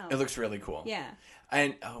this about? It looks really cool. Yeah.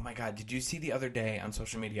 And, oh my God, did you see the other day on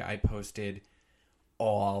social media I posted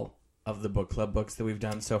all of the book club books that we've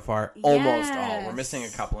done so far? Yes. Almost all. We're missing a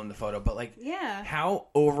couple in the photo, but like, Yeah. how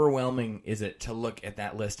overwhelming is it to look at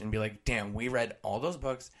that list and be like, damn, we read all those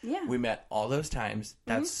books. Yeah. We met all those times.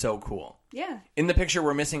 That's so cool. Yeah. In the picture,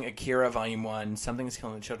 we're missing Akira Volume 1, Something's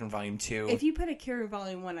Killing the Children Volume 2. If you put Akira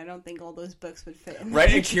Volume 1, I don't think all those books would fit in.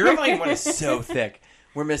 Right? Akira Volume 1 is so thick.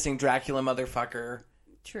 We're missing Dracula Motherfucker.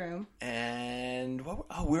 True. And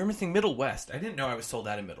we were missing Middle West. I didn't know I was sold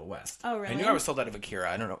out of Middle West. Oh, really? I knew I was sold out of Akira.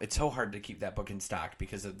 I don't know. It's so hard to keep that book in stock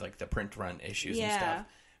because of like the print run issues and stuff.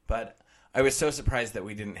 But I was so surprised that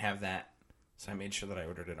we didn't have that, so I made sure that I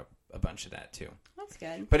ordered a bunch of that too. That's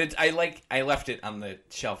good. But I left it on the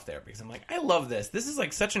shelf there because I'm like, I love this. This is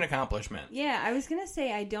like such an accomplishment. Yeah, I was gonna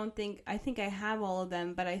say I think I have all of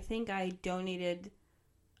them, but I think I donated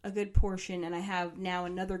a good portion, and I have now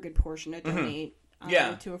another good portion to donate.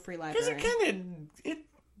 To a free library. Because it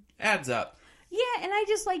adds up. Yeah, and I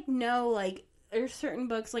just know like there's certain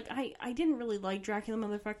books like I didn't really like Dracula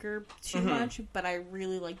Motherfucker too much, but I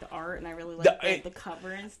really like the art and I really like the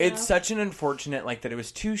cover and stuff. It's such an unfortunate that it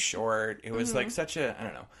was too short. It was like such a I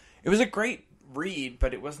don't know. It was a great read,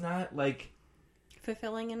 but it was not like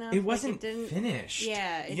fulfilling enough. It wasn't it didn't, finished.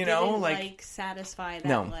 Yeah, it you didn't know, like satisfy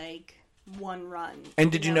that one run.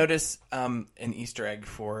 And did you notice an Easter egg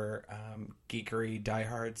for geekery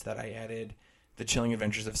diehards that I added? The Chilling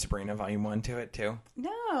Adventures of Sabrina Volume 1 to it, too?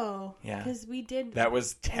 No. Yeah. Because we did... That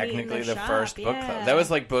was technically the shop, first book club. That was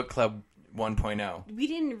like book club 1.0. We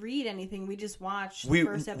didn't read anything. We just watched the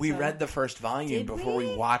first episode. We read the first volume before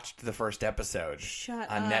we watched the first episode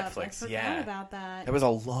on Netflix. I forgot about that. That was a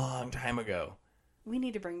long time ago. We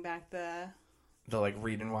need to bring back the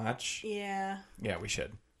read and watch? Yeah. Yeah, we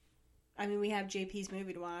should. I mean, we have JP's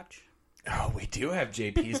movie to watch. Oh, we do have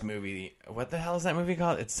JP's movie. What the hell is that movie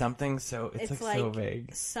called? It's something so... It's like so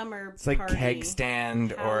vague. Summer It's like party. Keg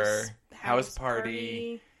Stand or House Party.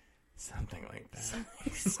 Party. Something like that.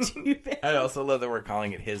 Something stupid. I also love that we're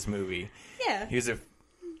calling it his movie. Yeah. He was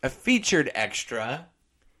a featured extra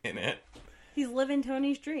in it. He's living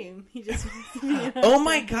Tony's dream. He just... Oh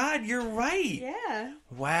my God, you're right. Yeah.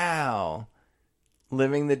 Wow.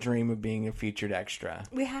 Living the dream of being a featured extra.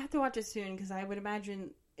 We have to watch it soon because I would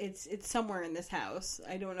imagine it's somewhere in this house.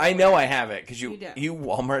 I don't know. I know I have it because you do.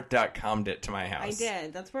 Walmart.com'd it to my house. I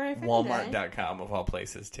did. That's where I found it. Walmart.com of all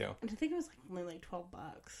places too. And I think it was only $12.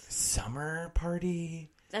 Summer party.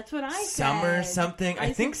 That's what I said. Summer something.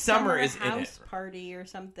 I think summer is in it. House party or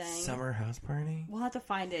something. Summer house party. We'll have to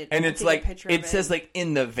find it. And We'll it's take like a picture it of says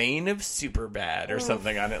in the vein of Superbad or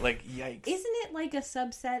something on it. Like yikes. Isn't it like a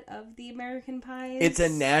subset of the American Pies? It's a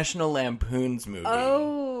National Lampoon's movie.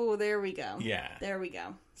 Oh, there we go. Yeah. There we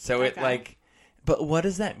go. So but what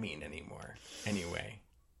does that mean anymore? Anyway.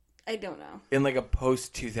 I don't know. In a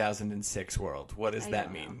post 2006 world, what does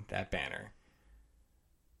that mean? That banner.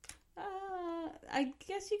 I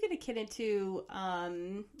guess you could akin it to a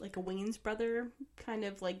Wayne's Brother kind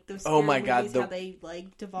of those. Oh my God! How they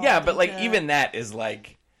devolved. Yeah, but even that is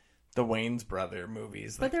the Wayne's Brother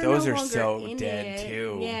movies. But those no are so in dead it.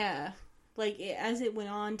 too. Yeah, as it went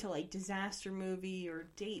on to disaster movie or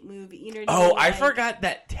date movie. You know what Oh, I I forgot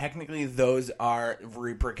that technically those are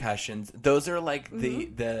repercussions. Those are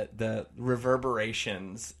the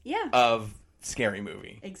reverberations. Yeah. Of Scary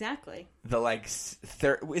Movie. Exactly. The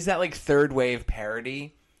is that third wave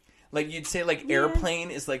parody? You'd say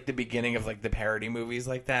Airplane is the beginning of the parody movies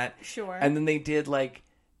like that. Sure. And then they did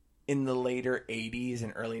in the later 80s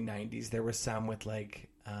and early 90s there was some with what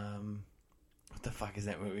the fuck is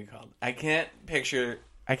that movie called? I can't think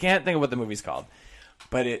of what the movie's called.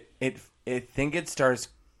 But I think it stars.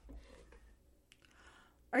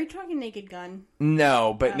 Are you talking Naked Gun?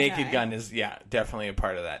 No, but okay. Naked Gun is definitely a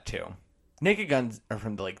part of that too. Naked Guns are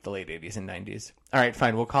from the late 80s and 90s. All right,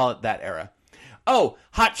 fine. We'll call it that era. Oh,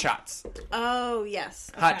 Hot Shots. Oh, yes.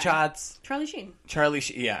 Okay. Hot Shots. Charlie Sheen.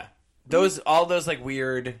 Yeah. All those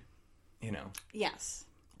weird, Yes.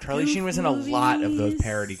 Charlie Sheen was in a lot of those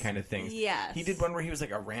parody kind of things. Yes. He did one where he was a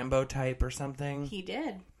Rambo type or something. He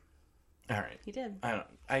did. All right. He did.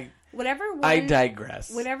 I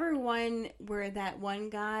digress. Whatever one where that one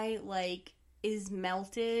guy, like, is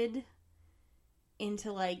melted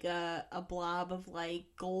into, like, a blob of, like,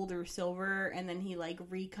 gold or silver, and then he, like,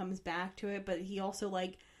 comes back to it, but he also,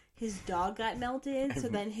 like, his dog got melted, so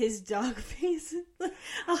then his dog face...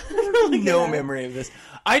 No memory of this.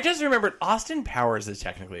 I just remembered Austin Powers is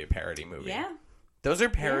technically a parody movie. Yeah. Those are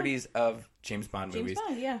parodies of James Bond movies. James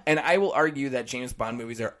Bond, yeah. And I will argue that James Bond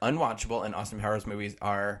movies are unwatchable and Austin Powers movies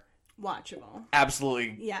are... watchable.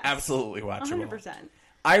 Absolutely. Yes. Absolutely watchable. 100%.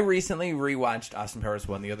 I recently rewatched Austin Powers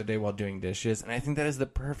 1 the other day while doing dishes, and I think that is the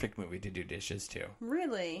perfect movie to do dishes to.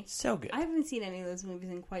 Really? So good. I haven't seen any of those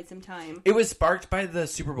movies in quite some time. It was sparked by the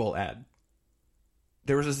Super Bowl ad.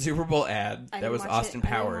 There was a Super Bowl ad that was Austin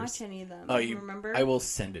Powers. I didn't watch any of them. Oh, you remember? I will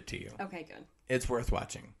send it to you. Okay, good. It's worth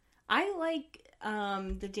watching. I like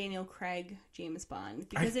the Daniel Craig James Bond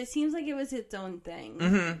because it seems like it was its own thing.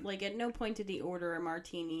 Mm-hmm. Like at no point did he order a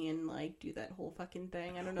martini and like do that whole fucking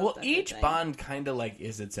thing. I don't know. Well, if that's each Bond kind of like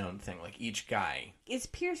is its own thing. Like each guy. Is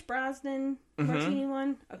Pierce Brosnan martini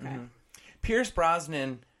one? Okay. Mm-hmm. Pierce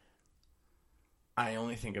Brosnan, I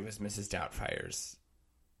only think of as Mrs. Doubtfire's.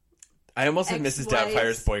 I almost said Mrs.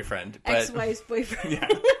 Doubtfire's boyfriend, but ex-wife's boyfriend. Yeah.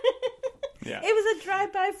 Yeah. It was a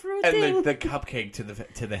drive-by fruit and thing. the cupcake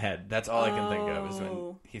to the head. That's all I can think of is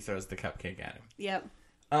when he throws the cupcake at him. Yep.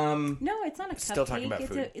 No, it's not a cupcake. Still talking about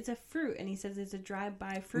food. It's a fruit, and he says it's a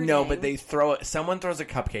drive-by fruit. No, but they throw it. Someone throws a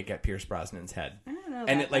cupcake at Pierce Brosnan's head. I don't know.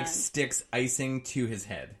 And it like sticks icing to his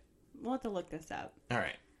head. We'll have to look this up. All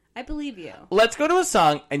right. I believe you. Let's go to a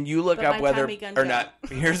song, and you look up whether or not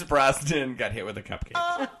Pierce Brosnan got hit with a cupcake. When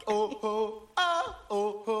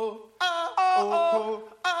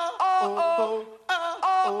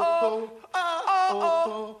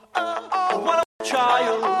I was a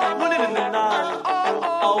child, running in the night,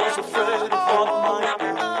 I was afraid of what might be.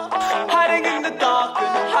 Hiding in the dark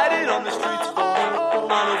and hiding on the streets for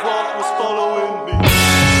none of what was following me.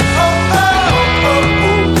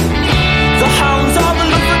 The hounds of the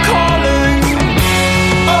love are calling.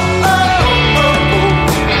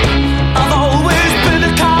 I've always been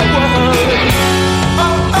a coward.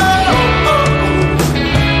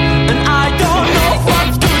 And I don't know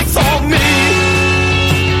what's good for me.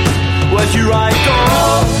 Well, here I go.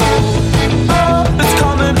 It's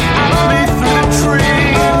coming at me through the tree.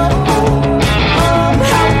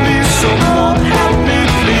 Help me, someone, help me,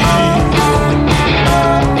 please.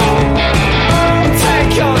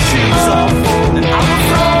 Take your shoes off, and I will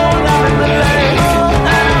throw them in the lake.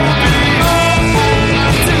 And I'll be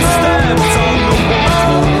 2 steps on the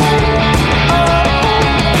water.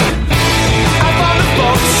 I found a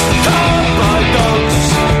box covered by dogs.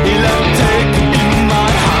 Electric in my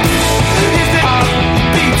hands. His heart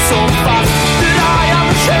beats so fast that I am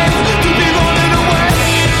ashamed to be running away.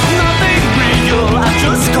 Nothing real, I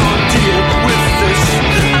just can't deal with this.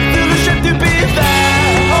 I feel ashamed to be there.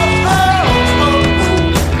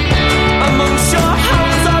 Amongst your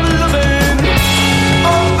hounds of loving.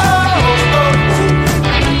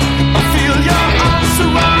 I feel your arms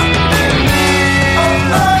surrounding me.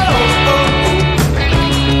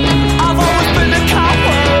 I've always been a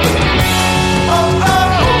coward.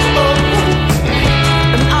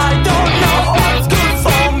 And I don't know what's good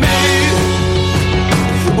for me.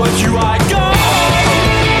 But you I go.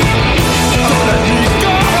 Don't let me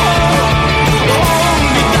go. Hold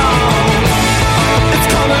me down. It's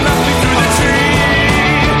coming at me through the tree.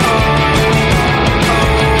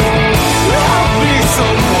 Help me,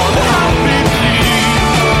 someone, help me, please.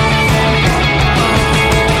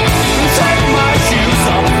 Take my shoes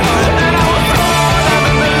off, and I will throw them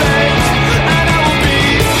in the lake. And I will be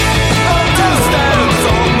 2 steps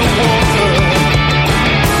on the water.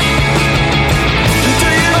 Do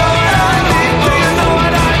you know what I need? Do you know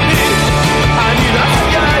what I need? I need a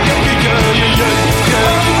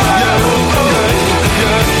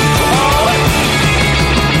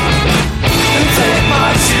And take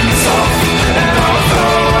my shoes off, and I'll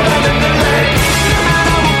throw them in the lake. And I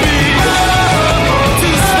will be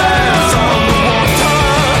 2 steps on the water.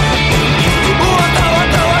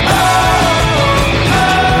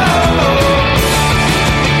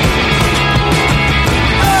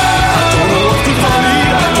 I don't know what's good for me.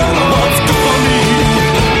 I don't know what's good for me.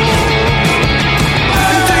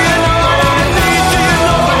 Do you know what I need? Do you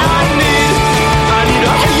know what I need? I need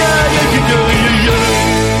a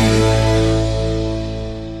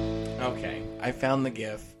Okay, I found the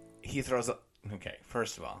gif. He throws a... Okay,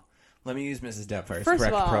 first of all, let me use Mrs. Doubtfire's First of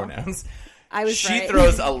correct all, pronouns. I was She right.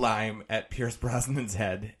 throws a lime at Pierce Brosnan's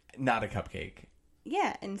head, not a cupcake.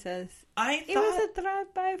 Yeah, and says, I it thought... was a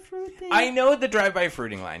drive-by fruiting. I know the drive-by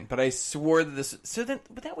fruiting line, but I swore that this... So then,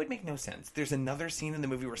 but that would make no sense. There's another scene in the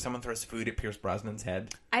movie where someone throws food at Pierce Brosnan's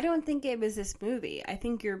head. I don't think it was this movie. I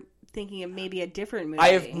think you're thinking of maybe a different movie. I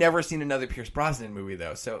have never seen another Pierce Brosnan movie,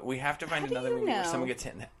 though, so we have to find another movie where someone gets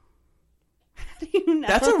hit in the head. How do you know?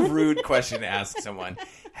 That's a rude question to ask someone.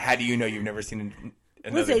 How do you know you've never seen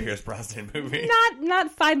another Pierce Brosnan movie?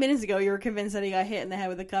 Not 5 minutes ago you were convinced that he got hit in the head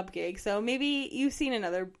with a cupcake. So maybe you've seen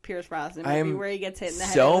another Pierce Brosnan movie where he gets hit in the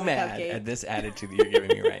head with a cupcake. So mad at this attitude that you're giving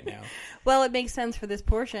me right now. Well, it makes sense for this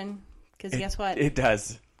portion. Because guess what? It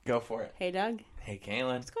does. Go for it. Hey, Doug. Hey,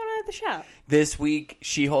 Kaylin. What's going on at the shop? This week,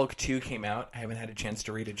 She-Hulk 2 came out. I haven't had a chance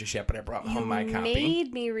to read it just yet, but I brought home my copy. You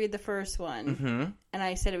made me read the first one. And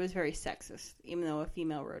I said it was very sexist, even though a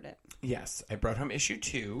female wrote it. Yes. I brought home issue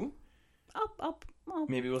 2. I'll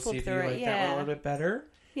Maybe we'll see if you through like it. that one a little bit better.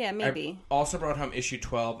 Yeah, maybe. I also brought home issue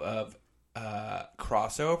 12 of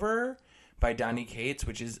Crossover by Donny Cates,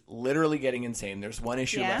 which is literally getting insane. There's one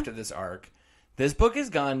issue left of this arc. This book has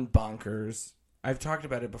gone bonkers. I've talked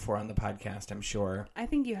about it before on the podcast, I'm sure. I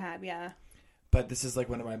think you have, yeah. But this is like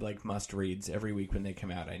one of my like must reads. Every week when they come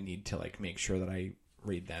out, I need to like make sure that I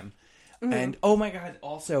read them. And oh my god,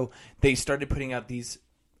 also they started putting out these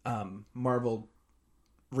Marvel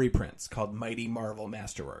reprints called Mighty Marvel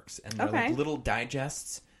Masterworks, and they're like little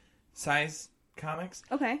digests size comics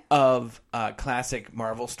of classic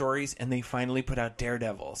Marvel stories, and they finally put out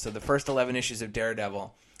Daredevil. So the first 11 issues of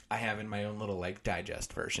Daredevil I have in my own little like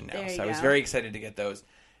digest version now. So I was very excited to get those.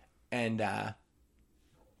 And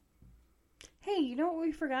hey, you know what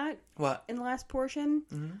we forgot? What? In the last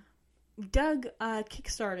portion? Doug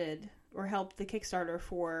kickstarted or helped the Kickstarter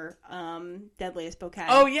for Deadliest Bouquet.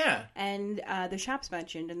 Oh, yeah. And the shop's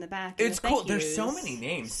mentioned in the back. It's cool. There's so many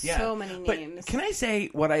names. Yeah. So many names. But can I say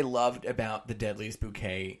what I loved about the Deadliest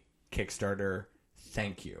Bouquet Kickstarter?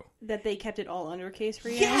 Thank you. That they kept it all undercase for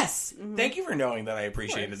you? Yes! Thank you for knowing that I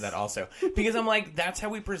appreciated that also. Because I'm like, that's how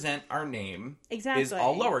we present our name. Exactly. Is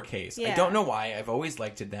all lowercase. Yeah. I don't know why. I've always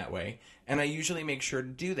liked it that way. And I usually make sure to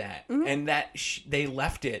do that. And that they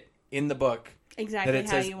left it in the book. Exactly that it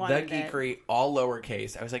how says you wanted The Geekery, all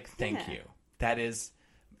lowercase. I was like, thank you. That is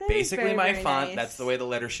basically very, my very font. nice. That's the way the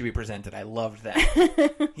letter should be presented. I loved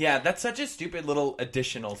that. Yeah, that's such a stupid little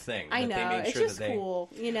additional thing. I know. They made It's sure just that they... cool,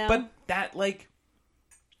 you know? But that, like...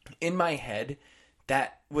 In my head,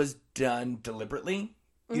 that was done deliberately.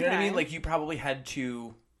 You know what I mean? Like, you probably had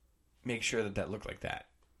to make sure that looked like that.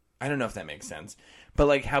 I don't know if that makes sense. But,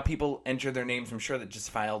 like, how people enter their names, I'm sure that just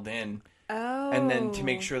filed in. Oh. And then to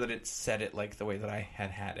make sure that it said it like the way that I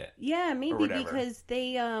had it. Yeah, maybe because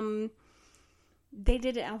they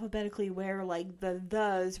did it alphabetically where, like, the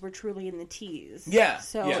thes were truly in the T's. Yeah.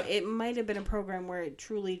 So it might have been a program where it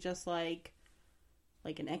truly just, like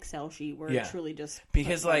an Excel sheet where it truly just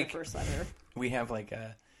because like the first letter. We have like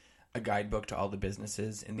a guidebook to all the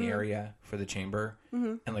businesses in the area for the chamber,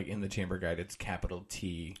 and like in the chamber guide it's capital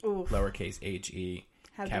T, lowercase HE,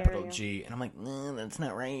 capital G, and I'm like, that's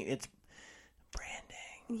not right. It's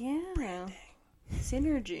branding. Yeah, branding,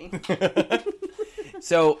 synergy.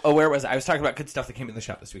 So, where was I? I was talking about good stuff that came in the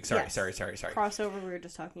shop this week. Sorry. Crossover we were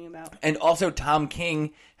just talking about. And also, Tom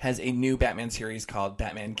King has a new Batman series called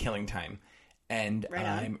Batman Killing Time. And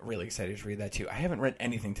I'm really excited to read that, too. I haven't read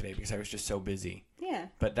anything today because I was just so busy. Yeah.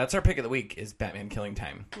 But that's our pick of the week is Batman Killing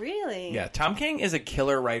Time. Really? Yeah. Tom King is a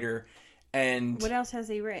killer writer. And what else has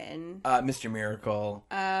he written? Mr. Miracle.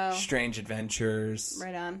 Strange Adventures.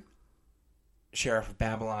 Right on. Sheriff of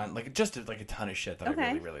Babylon. Like, just a ton of shit that I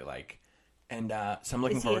really, really like. And so I'm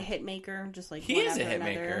looking forward. Is he a hit maker? Just like he is a hit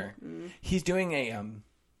maker. He's doing a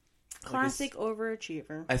classic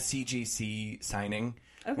overachiever. A CGC signing.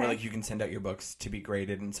 Okay. Where like you can send out your books to be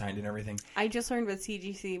graded and signed and everything. I just learned what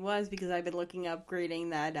CGC was because I've been looking up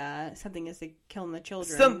grading that something is a killing the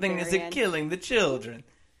children. Something is a killing the children.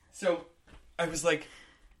 So I was like,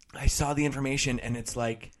 I saw the information and it's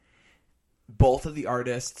like both of the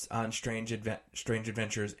artists on Strange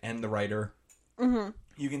Adventures and the writer.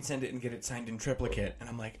 You can send it and get it signed in triplicate, and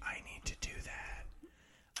I'm like, I need to do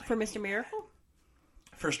that for Mr. Miracle.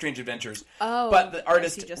 For Strange Adventures. Oh, but the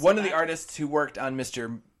artist, one of the artists who worked on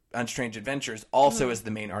Strange Adventures, also is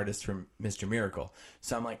the main artist from Mr. Miracle.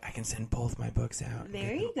 So I'm like, I can send both my books out. And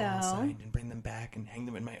there get you them all go. Signed and bring them back and hang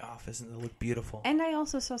them in my office, and they'll look beautiful. And I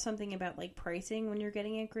also saw something about like pricing when you're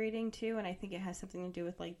getting it grading too, and I think it has something to do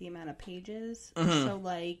with like the amount of pages. So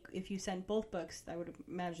like, if you send both books, I would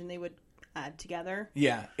imagine they would add together.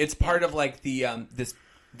 Yeah, it's part of like the this.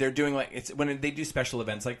 They're doing like it's when they do special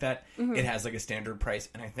events like that. It has like a standard price,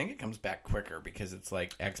 and I think it comes back quicker because it's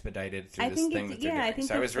like expedited through this thing that they're doing.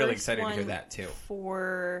 So I was really excited to hear that too.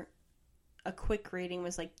 For a quick rating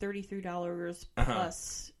was like $33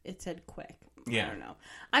 plus it said quick. Yeah. I don't know.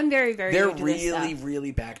 I'm very, very They're new to this really, stuff.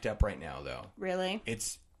 really backed up right now, though. Really?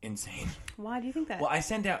 It's insane. Why do you think that? Well, I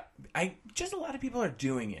send out... just a lot of people are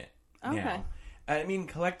doing it Okay. now. I mean,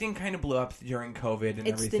 collecting kind of blew up during COVID and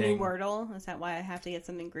it's everything. the new Wordle? Is that why I have to get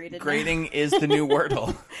something graded now? Grading is the new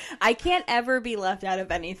Wordle. I can't ever be left out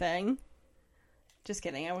of anything. Just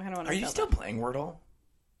kidding. I kind of want to. Are you still playing Wordle?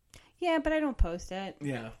 Yeah, but I don't post it.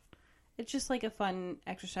 Yeah. It's just like a fun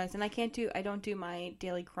exercise, and I don't do my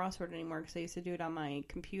daily crossword anymore because I used to do it on my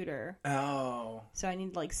computer. Oh. So I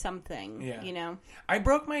need like something, you know. I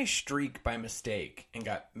broke my streak by mistake and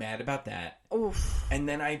got mad about that. Oof. And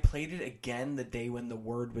then I played it again the day when the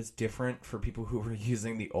word was different for people who were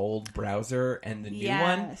using the old browser and the new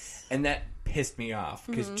one, and that pissed me off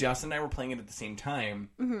because Justin and I were playing it at the same time,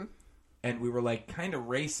 and we were like kind of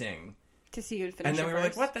racing. To see who'd finish. And then we were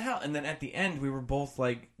first. like, "What the hell?" And then at the end, we were both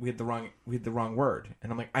like, we had the wrong word. And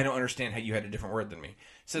I'm like, "I don't understand how you had a different word than me."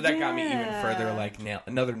 So that got me even further, like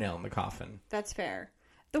another nail in the coffin. That's fair.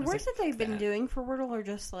 The words that they've been doing for Wordle are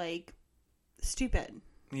just like stupid.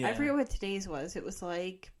 Yeah. I forget what today's was. It was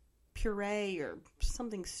like puree or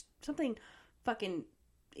something fucking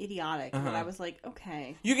idiotic. And I was like,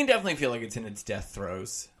 okay. You can definitely feel like it's in its death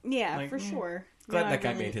throes. Yeah, like, for sure. Glad that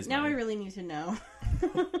guy made his Now money. I really need to know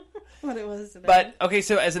what it was today. But, okay,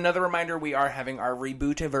 so as another reminder, we are having our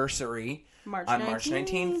reboot-iversary on March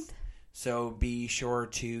 19th. So be sure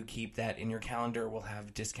to keep that in your calendar. We'll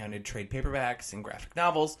have discounted trade paperbacks and graphic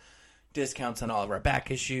novels, discounts on all of our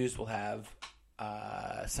back issues. We'll have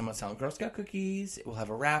someone selling Girl Scout cookies. We'll have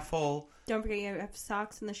a raffle. Don't forget you have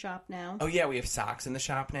socks in the shop now. Oh, yeah, we have socks in the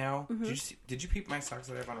shop now. Did you peep my socks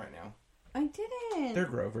that I have on right now? I didn't. They're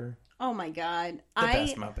Grover. Oh my god. The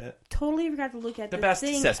best Muppet. Totally forgot to look at The the best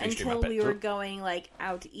thing Sesame Street until Muppet. we were going like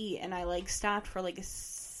out to eat, and I like stopped for like a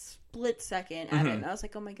split second at it, and I was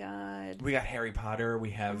like, oh my god. We got Harry Potter. We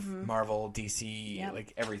have Marvel, DC,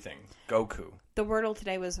 like everything. Goku. The Wordle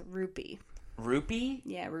today was rupee. Rupee?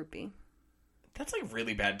 Yeah, rupee. That's like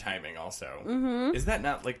really bad timing also. Is that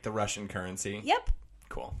not like the Russian currency? Yep.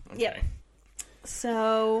 Cool. Okay. Yep.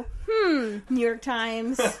 So, New York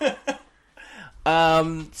Times.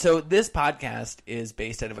 So this podcast is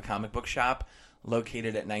based out of a comic book shop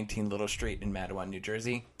located at 19 Little Street in Mattawa, New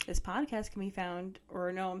Jersey. This podcast can be found, the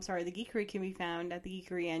Geekery can be found at the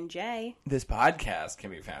Geekery NJ. This podcast can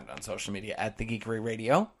be found on social media at the Geekery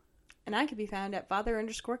Radio. And I can be found at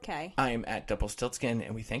Father_K. I am at Double Stiltskin,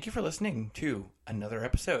 and we thank you for listening to another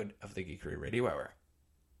episode of the Geekery Radio Hour.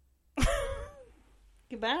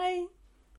 Goodbye.